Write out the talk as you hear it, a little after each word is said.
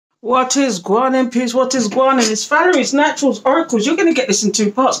What is gwan and peeps? What is gwan? And it's Valerie's Naturals Oracles. You're going to get this in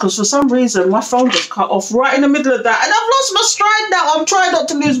two parts because for some reason my phone just cut off right in the middle of that. And I've lost my stride now. I'm trying not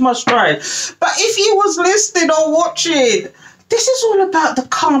to lose my stride. But if you was listening or watching, this is all about the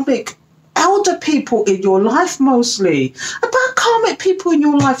karmic elder people in your life mostly. About karmic people in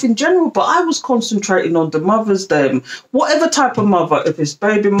your life in general. But I was concentrating on the mothers them. Whatever type of mother, if it's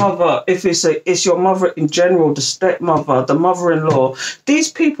baby mother, if it's your mother in general, the stepmother, the mother-in-law,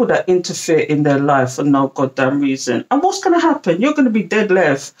 these people that interfere in their life for no goddamn reason. And what's going to happen? You're going to be dead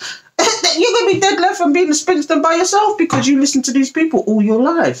left. You're going to be dead left and being a spinster by yourself because you listen to these people all your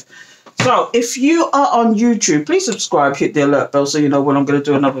life. So if you are on YouTube, please subscribe, hit the alert bell so you know when I'm going to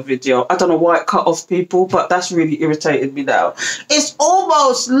do another video. I don't know why it cut off people, but that's really irritated me now. It's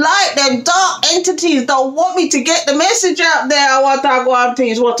almost like them dark entities don't want me to get the message out there. What I want,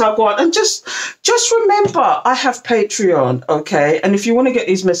 please, what I want. And just remember, I have Patreon, okay? And if you want to get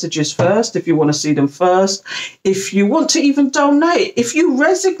these messages first, if you want to see them first, if you want to even donate, if you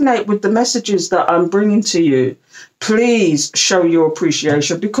resonate with the messages that I'm bringing to you, please show your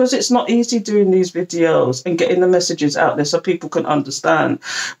appreciation because it's not easy doing these videos and getting the messages out there so people can understand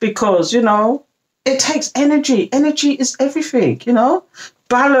because, you know, it takes energy. Energy is everything, you know,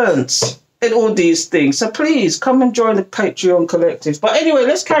 balance and all these things. So please come and join the Patreon collective. But anyway,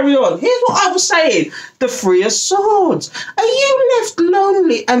 let's carry on. Here's what I was saying. The Three of Swords. Are you left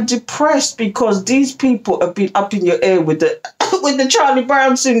lonely and depressed because these people have been up in your ear with the with the Charlie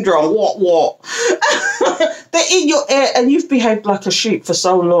Brown syndrome? What? They're in your ear and you've behaved like a sheep for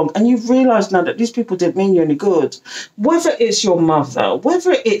so long and you've realised now that these people didn't mean you any good. Whether it's your mother,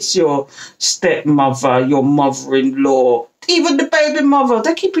 whether it's your stepmother, your mother-in-law, even the baby mother,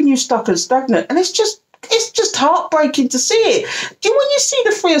 they're keeping you stuck and stagnant. And it's just heartbreaking to see it. When you see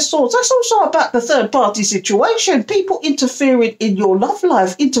the Three of Swords, that's also about the third party situation. People interfering in your love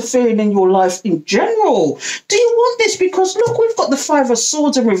life, interfering in your life in general. Do you want this? Because look, we've got the Five of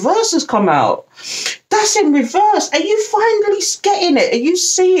Swords in reverse has come out. That's in reverse. Are you finally getting it? Are you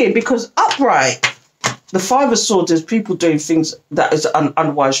seeing? Because upright, the Five of Swords is people doing things that is an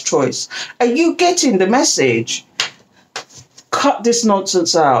unwise choice. Are you getting the message? Cut this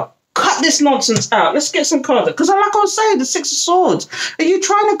nonsense out. Cut this nonsense out. Let's get some cards. Because like I was saying, the Six of Swords. Are you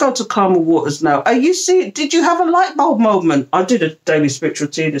trying to go to calmer waters now? Are you seeing? Did you have a light bulb moment? I did a daily spiritual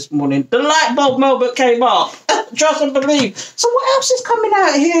tea this morning. The light bulb moment came up. Trust and believe. So what else is coming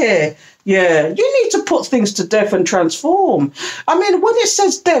out here? Yeah, you need to put things to death and transform. I mean, when it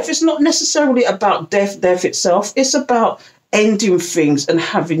says death, it's not necessarily about death itself. It's about ending things and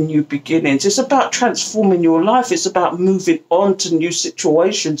having new beginnings. It's about transforming your life. It's about moving on to new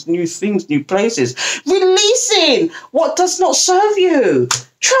situations, new things, new places. Releasing what does not serve you.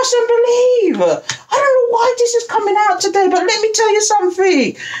 Trust and believe. I don't know why this is coming out today, but let me tell you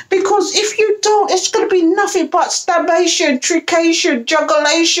something. Because if you don't, it's going to be nothing but stabbation, trication,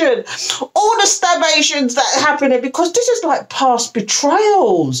 jugulation, all the stabbations that are happening, because this is like past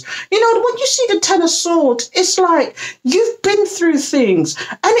betrayals. You know, when you see the Ten of Swords, it's like you've been through things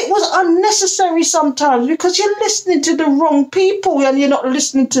and it was unnecessary sometimes because you're listening to the wrong people and you're not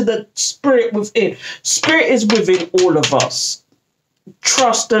listening to the spirit within. Spirit is within all of us.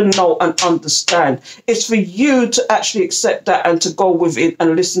 Trust and know and understand. It's for you to actually accept that and to go with it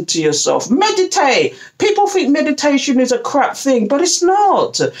and listen to yourself. Meditate. People think meditation is a crap thing, but it's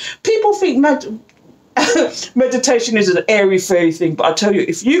not. People think meditation is an airy-fairy thing, but I tell you,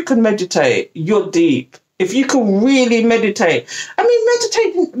 if you can meditate, you're deep. If you can really meditate. I mean,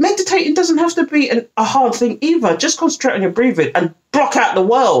 meditating doesn't have to be a hard thing either. Just concentrate on your breathing and block out the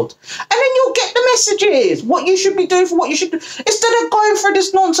world. And then you'll get the messages. What you should be doing for what you should do. Instead of going through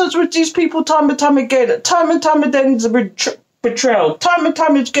this nonsense with these people time and time again. Time and time again is a betrayal. Time and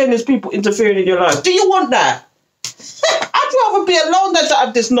time again there's people interfering in your life. Do you want that? I'd rather be alone than to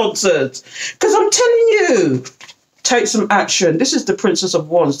have this nonsense. Because I'm telling you. Take some action. This is the Princess of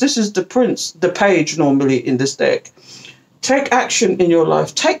Wands. This is the page normally in this deck. Take action in your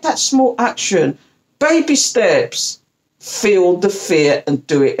life. Take that small action. Baby steps. Feel the fear and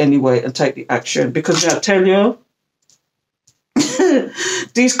do it anyway and take the action. Because I tell you,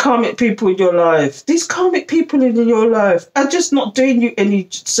 these karmic people in your life, are just not doing you any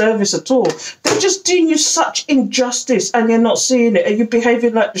service at all. They're just doing you such injustice and you're not seeing it and you're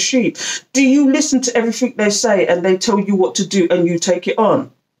behaving like the sheep. Do you listen to everything they say and they tell you what to do and you take it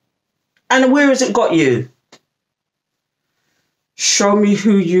on? And where has it got you? Show me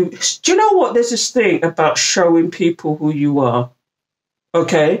who you... Do you know what? There's this thing about showing people who you are.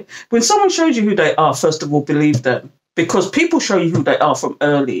 Okay? When someone shows you who they are, first of all, believe them. Because people show you who they are from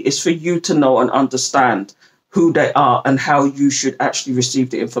early. It's for you to know and understand who they are and how you should actually receive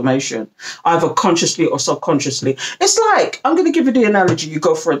the information, either consciously or subconsciously. It's like, I'm going to give you the analogy. You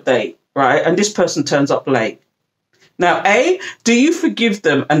go for a date, right? And this person turns up late. Now, A, do you forgive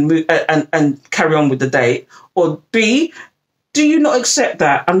them and move, and carry on with the date? Or B, do you not accept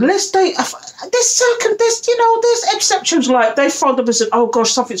that unless there's exceptions, like they phoned up and said, oh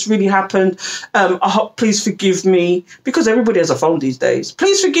gosh, something's really happened. I hope, please forgive me, because everybody has a phone these days.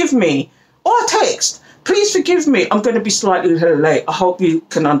 Please forgive me. Or a text. Please forgive me. I'm going to be slightly late. I hope you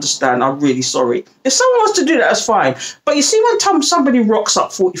can understand. I'm really sorry. If someone wants to do that, that's fine. But you see, when somebody rocks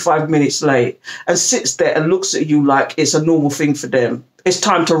up 45 minutes late and sits there and looks at you like it's a normal thing for them, it's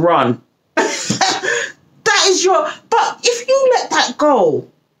time to run. That is but if you let that go,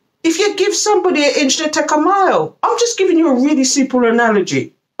 if you give somebody an inch, they take a mile. I'm just giving you a really simple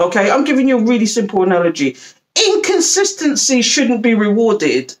analogy. Okay, I'm giving you a really simple analogy. Inconsistency shouldn't be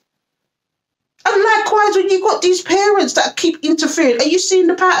rewarded. And likewise, when you've got these parents that keep interfering, are you seeing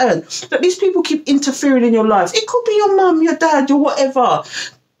the pattern? That these people keep interfering in your life. It could be your mum, your dad, your whatever.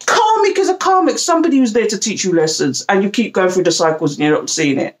 Karmic is a karmic, somebody who's there to teach you lessons, and you keep going through the cycles and you're not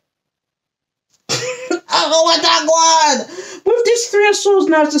seeing it. Oh, what that one! With this Three of Swords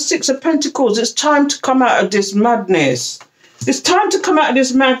now, it's the Six of Pentacles. It's time to come out of this madness. It's time to come out of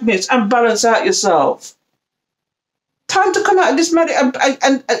this madness and balance out yourself. Time to come out of this madness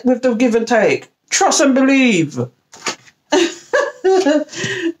and with the give and take. Trust and believe. I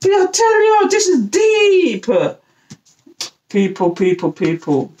tell you, this is deep.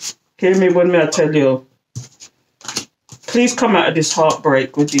 People. Hear me when I tell you. Please come out of this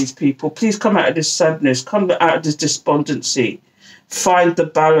heartbreak with these people. Please come out of this sadness. Come out of this despondency. Find the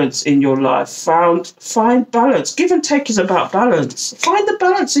balance in your life. Find balance. Give and take is about balance. Find the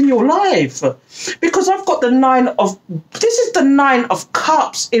balance in your life. Because I've got this is the 9 of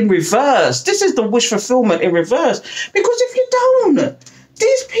Cups in reverse. This is the wish fulfillment in reverse. Because if you don't,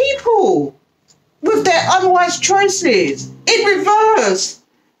 these people with their unwise choices in reverse,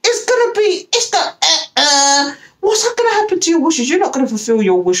 what's going to happen to your wishes? You're not going to fulfill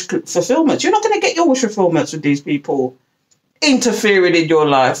your wish fulfillments. You're not going to get your wish fulfillments with these people interfering in your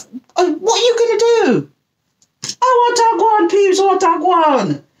life. What are you going to do? I want to go on, peeps. I want to go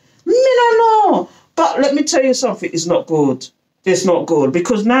on. Me no know. But let me tell you something. It's not good. It's not good.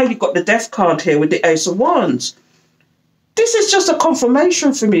 Because now you've got the Death card here with the Ace of Wands. This is just a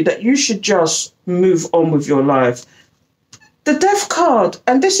confirmation for me that you should just move on with your life. The Death card.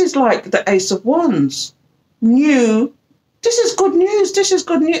 And this is like the Ace of Wands. New. This is good news. This is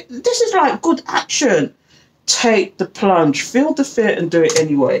good news. This is like good action. Take the plunge. Feel the fear and do it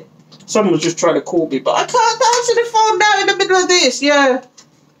anyway. Someone's just trying to call me, but I can't answer the phone now in the middle of this. Yeah.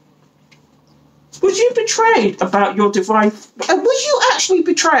 Was you betrayed about your divine... Was you actually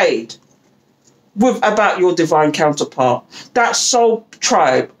betrayed about your divine counterpart? That soul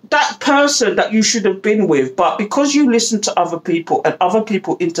tribe. That person that you should have been with, but because you listened to other people and other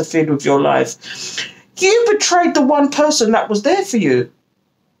people interfered with your life, you betrayed the one person that was there for you.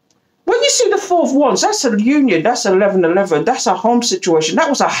 When you see the Four of Wands, that's a union, that's 11-11, that's a home situation. That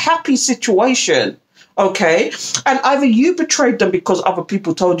was a happy situation, okay? And either you betrayed them because other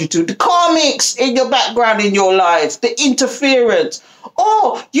people told you to, the karmics in your background in your life, the interference,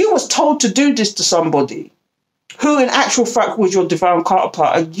 or you was told to do this to somebody who in actual fact was your divine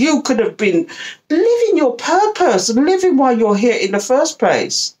counterpart, and you could have been living your purpose, living while you're here in the first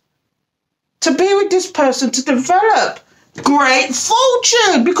place. To be with this person, to develop great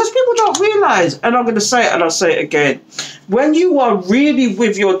fortune, because people don't realize, and I'm going to say it and I'll say it again, when you are really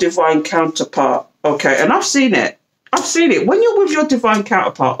with your divine counterpart, okay, and I've seen it, when you're with your divine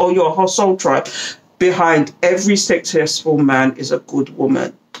counterpart or your whole soul tribe, behind every successful man is a good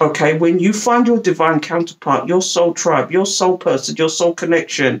woman, okay? When you find your divine counterpart, your soul tribe, your soul person, your soul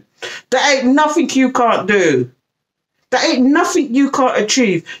connection, there ain't nothing you can't do. There ain't nothing you can't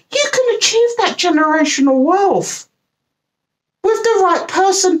achieve. You can achieve that generational wealth with the right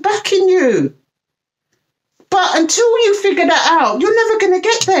person backing you. But until you figure that out, you're never going to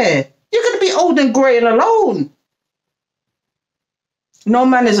get there. You're going to be old and grey and alone. No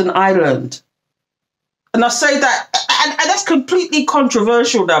man is an island. And I say that, and that's completely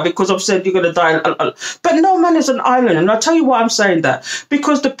controversial now because I've said you're going to die. But no man is an island. And I'll tell you why I'm saying that.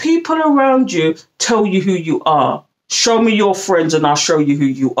 Because the people around you tell you who you are. Show me your friends and I'll show you who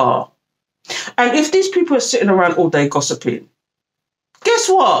you are. And if these people are sitting around all day gossiping, guess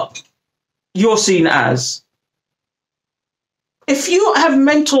what? You're seen as. If you have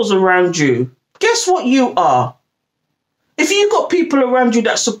mentors around you, guess what you are? If you've got people around you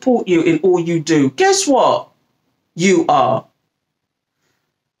that support you in all you do, guess what? You are.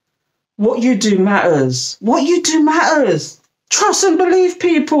 What you do matters. What you do matters. Trust and believe,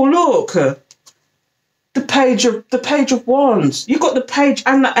 people. Look. The page of wands. You got the page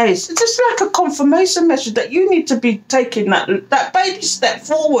and the ace. It's just like a confirmation message that you need to be taking that baby step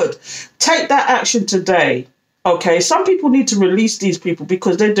forward. Take that action today. Okay, some people need to release these people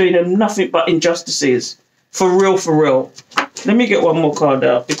because they're doing them nothing but injustices. For real, for real. Let me get one more card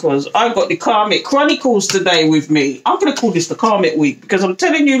out because I got the Karmic Chronicles today with me. I'm going to call this the Karmic Week because I'm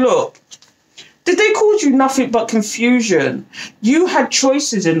telling you, look. Did they cause you nothing but confusion? You had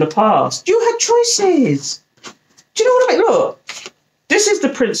choices in the past. You had choices. Do you know what I mean? Look, this is the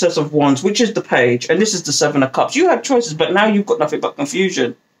Princess of Wands, which is the page, and this is the Seven of Cups. You had choices, but now you've got nothing but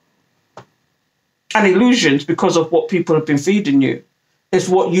confusion and illusions because of what people have been feeding you. It's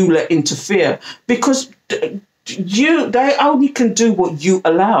what you let interfere because they only can do what you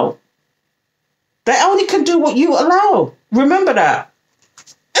allow. They only can do what you allow. Remember that.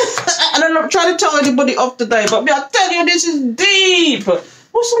 And I'm not trying to tell anybody off today, but I tell you, this is deep.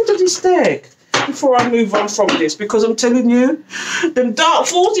 What's under this deck? Before I move on from this, because I'm telling you, them dark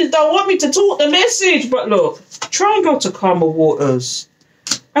forces don't want me to talk the message. But look, try and go to calmer waters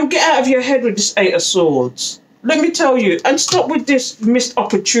and get out of your head with this Eight of Swords. Let me tell you, and stop with this missed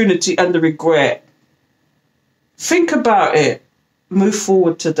opportunity and the regret. Think about it. Move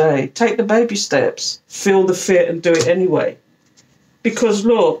forward today. Take the baby steps. Feel the fear and do it anyway. Because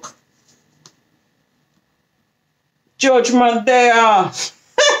look, Judgment Day.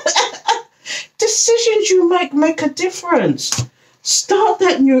 Decisions you make a difference. Start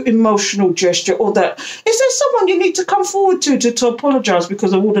that new emotional gesture or that. Is there someone you need to come forward to apologise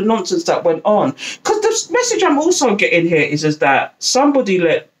because of all the nonsense that went on? Because the message I'm also getting here is that somebody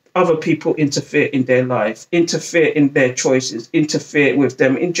let other people interfere in their life, interfere in their choices, interfere with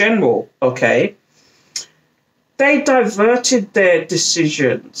them in general, okay? They diverted their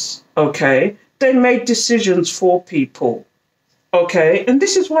decisions, okay? They made decisions for people, okay? And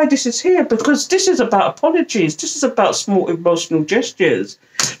this is why this is here, because this is about apologies. This is about small emotional gestures.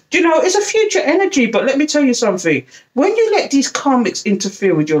 You know, it's a future energy, but let me tell you something. When you let these karmics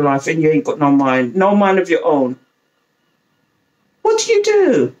interfere with your life and you ain't got no mind of your own, what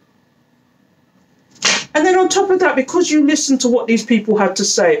do? And then on top of that, because you listen to what these people had to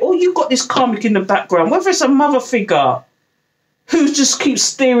say, or you got this karmic in the background, whether it's a mother figure who just keeps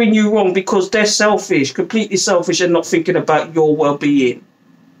steering you wrong because they're selfish, completely selfish and not thinking about your well-being.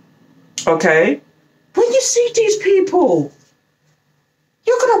 Okay? When you see these people,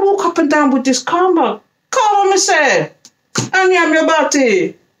 you're going to walk up and down with this karma. Karma, say, and I'm your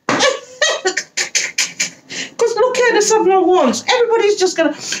body. Because look here, the Seven of Wands. Everybody's just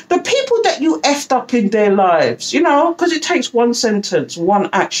going to... The people that you effed up in their lives, you know, because it takes one sentence, one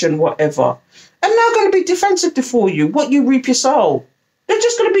action, whatever. And they're going to be defensive before you. What you reap, your soul. They're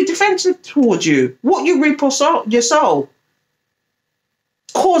just going to be defensive towards you. What you reap, your soul.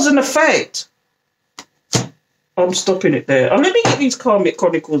 Cause and effect. I'm stopping it there. And let me get these Karmic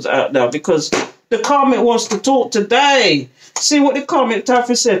Chronicles out now because the Karmic wants to talk today. See what the Karmic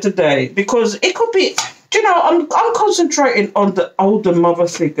Taffy said today. Because it could be... Do you know, I'm concentrating on the older mother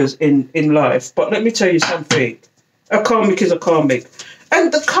figures in life. But let me tell you something. A karmic is a karmic.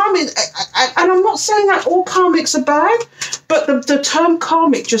 And the karmic, and I'm not saying that all karmics are bad, but the term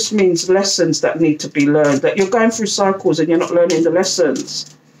karmic just means lessons that need to be learned, that you're going through cycles and you're not learning the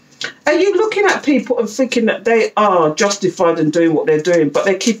lessons. And you're looking at people and thinking that they are justified in doing what they're doing, but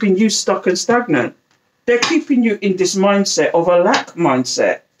they're keeping you stuck and stagnant. They're keeping you in this mindset of a lack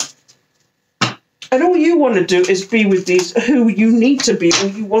mindset. And all you want to do is be with these who you need to be or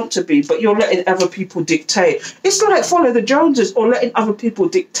you want to be, but you're letting other people dictate. It's like follow the Joneses or letting other people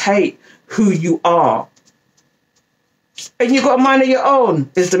dictate who you are. And you've got a mind of your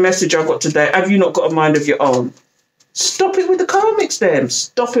own, is the message I got today. Have you not got a mind of your own? Stop it with the karmics then.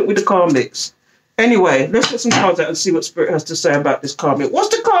 Stop it with the karmics. Anyway, let's get some cards out and see what Spirit has to say about this karmic. What's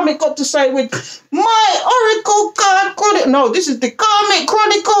the karmic got to say with my Oracle card? No, this is the Karmic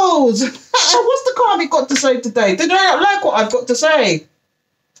Chronicles. What's the karmic got to say today? Did they not like what I've got to say?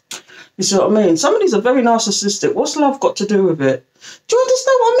 You see what I mean? Some of these are very narcissistic. What's love got to do with it? Do you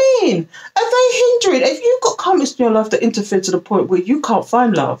understand what I mean? Are they hindering? If you've got karmics in your life that interfere to the point where you can't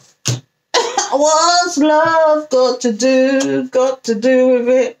find love, what's love got to do with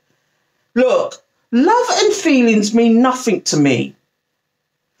it? Look, love and feelings mean nothing to me.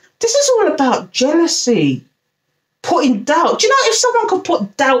 This is all about jealousy, putting doubt. Do you know if someone could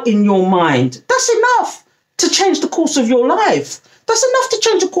put doubt in your mind, that's enough to change the course of your life. That's enough to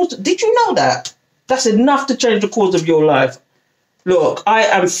change the course. Did you know that? That's enough to change the course of your life. Look, I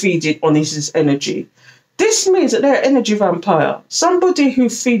am feeding on his energy. This means that they're an energy vampire. Somebody who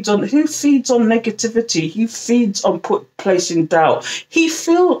feeds on negativity, who feeds on placing doubt. They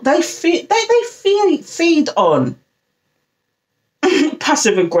feed on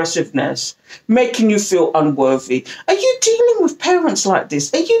passive aggressiveness, making you feel unworthy. Are you dealing with parents like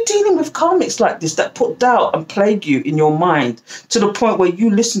this? Are you dealing with karmics like this that put doubt and plague you in your mind to the point where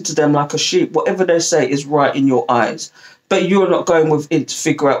you listen to them like a sheep? Whatever they say is right in your eyes, but you're not going within to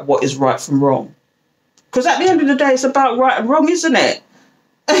figure out what is right from wrong. Because at the end of the day, it's about right and wrong, isn't it?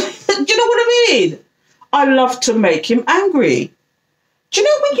 Do you know what I mean? I love to make him angry. Do you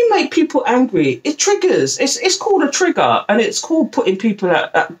know when you make people angry, it triggers. It's called a trigger, and it's called calling people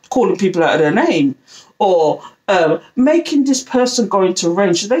out of their name, or making this person go into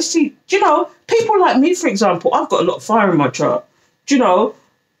range. So they see, people like me, for example, I've got a lot of fire in my chart.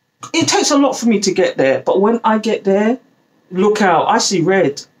 It takes a lot for me to get there, but when I get there, look out, I see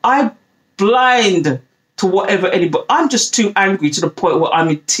red. I blind to whatever anybody. I'm just too angry to the point where I'm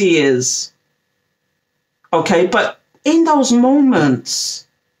in tears. Okay, but in those moments,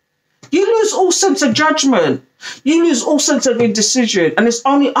 you lose all sense of judgment. You lose all sense of indecision. And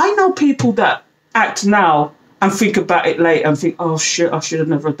I know people that act now and think about it later and think, oh shit, I should have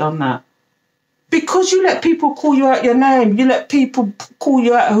never done that. Because you let people call you out your name. You let people call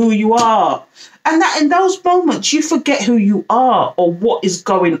you out who you are. And that in those moments, you forget who you are or what is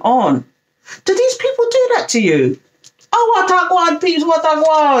going on. Do these people do that to you? Oh, what I want, peeps, what I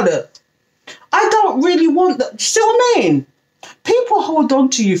want. I don't really want that. See what I mean? People hold on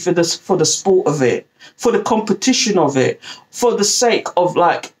to you for the sport of it, for the competition of it, for the sake of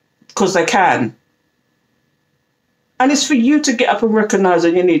because they can. And it's for you to get up and recognize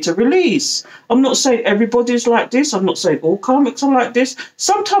that you need to release. I'm not saying everybody's like this. I'm not saying all karmics are like this.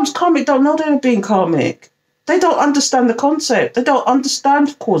 Sometimes karmic don't know they're being karmic. They don't understand the concept. They don't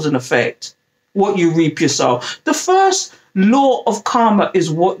understand cause and effect. What you reap, you sow. The first law of karma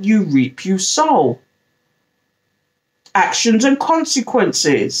is what you reap, you sow. Actions and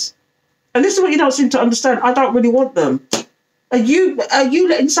consequences. And this is what you don't seem to understand. I don't really want them. Are you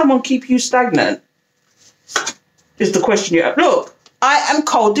letting someone keep you stagnant? Is the question you have. Look, I am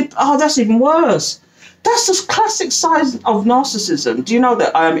cold. Oh, that's even worse. That's the classic sign of narcissism. Do you know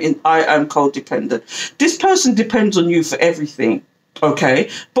that I am codependent? This person depends on you for everything. Okay,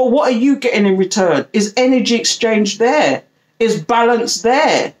 but what are you getting in return? Is energy exchange there? Is balance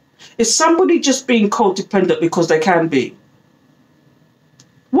there? Is somebody just being codependent because they can be?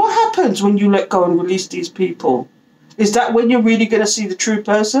 What happens when you let go and release these people? Is that when you're really going to see the true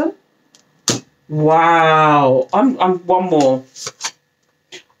person? Wow. I'm one more.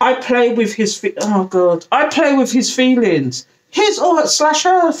 I play with his I play with his feelings. His or slash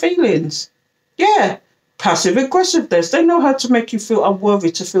her feelings. Yeah. Passive aggressiveness. They know how to make you feel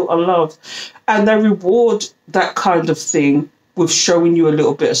unworthy, to feel unloved. And they reward that kind of thing with showing you a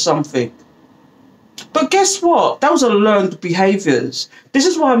little bit of something. But guess what? Those are learned behaviors. This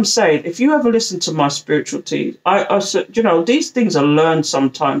is why I'm saying, if you ever listen to my spirituality, I said, these things are learned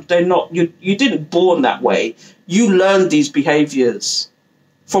sometimes. They're not, you didn't born that way. You learned these behaviors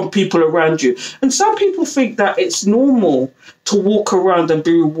from people around you. And some people think that it's normal to walk around and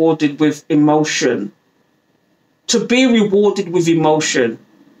be rewarded with emotion. To be rewarded with emotion.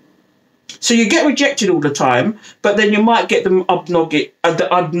 So you get rejected all the time, but then you might get the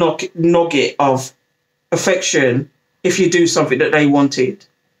nugget of affection if you do something that they wanted.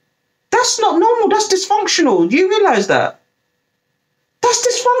 That's not normal. That's dysfunctional. Do you realise that? That's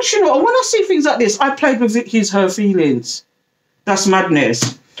dysfunctional. And when I see things like this, I played with her feelings. That's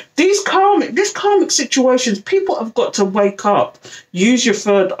madness. This karmic situations, people have got to wake up, use your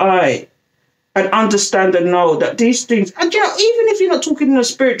third eye, and understand and know that these things, and even if you're not talking in a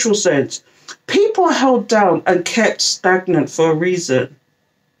spiritual sense, people are held down and kept stagnant for a reason.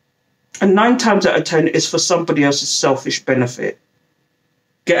 And 9 times out of 10 is for somebody else's selfish benefit.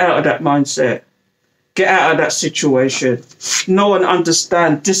 Get out of that mindset. Get out of that situation. Know and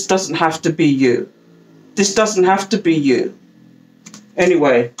understand this doesn't have to be you. This doesn't have to be you.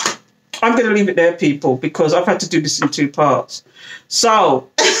 Anyway, I'm going to leave it there, people, because I've had to do this in 2 parts. So,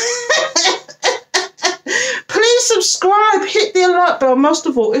 please subscribe, hit the alert bell. Most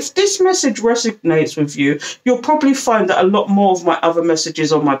of all, if this message resonates with you, you'll probably find that a lot more of my other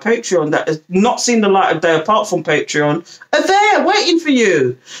messages on my Patreon that has not seen the light of day apart from Patreon are there waiting for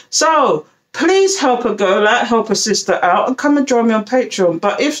you. So, please help a girl out, help a sister out, and come and join me on Patreon.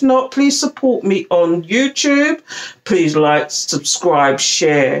 But if not, please support me on YouTube. Please like, subscribe,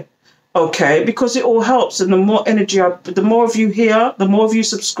 share, Okay, because it all helps, and the more energy, the more of you here, the more of you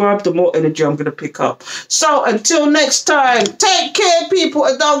subscribe, the more energy I'm going to pick up. So until next time, take care, people,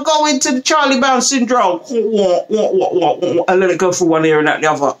 and don't go into the Charlie Brown syndrome and let it go through one ear and out the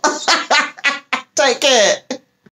other. Take care.